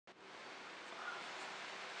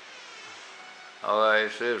Alright,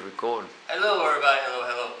 it says recording. Hello everybody,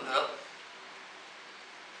 hello.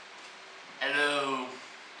 Hello.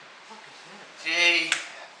 Today,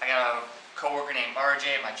 I got a co-worker named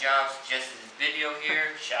RJ at my job suggested this video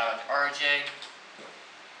here. Shout out to RJ.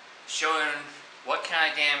 Showing what kind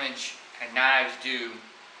of damage can knives do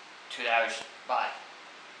to the average body.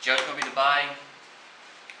 Just gonna be the body.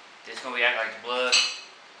 This is gonna be acting like blood,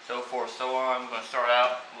 so forth, so on. I'm gonna start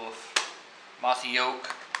out with mossy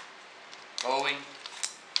oak, Bowie,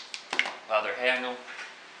 leather handle,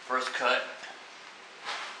 first cut,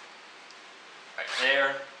 right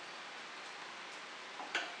there.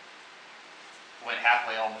 Went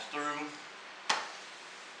halfway almost through.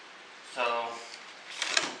 So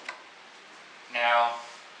now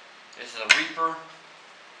this is a Reaper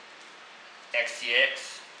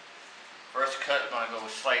XTX. First cut, we're gonna go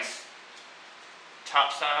slice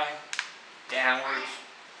top side downwards.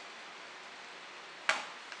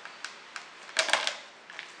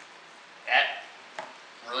 That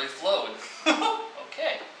really flowed.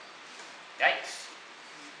 Okay. Yikes.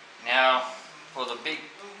 Now for the big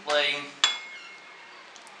blade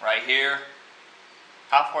right here.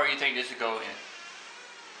 How far do you think this would go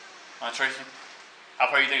in? Tracy? How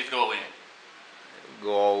far do you think this will go in?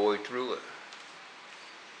 Go all the way through it.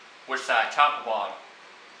 Which side? Top or bottom?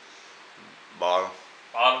 Bottom.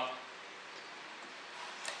 Bottom?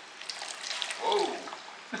 Whoa.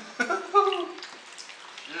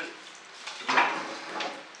 Shit.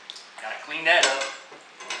 Gotta clean that up.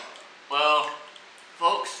 Well,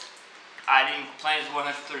 folks, I didn't plan this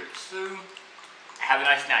 100% soon. Have a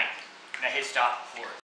nice night. And I hit stop for it.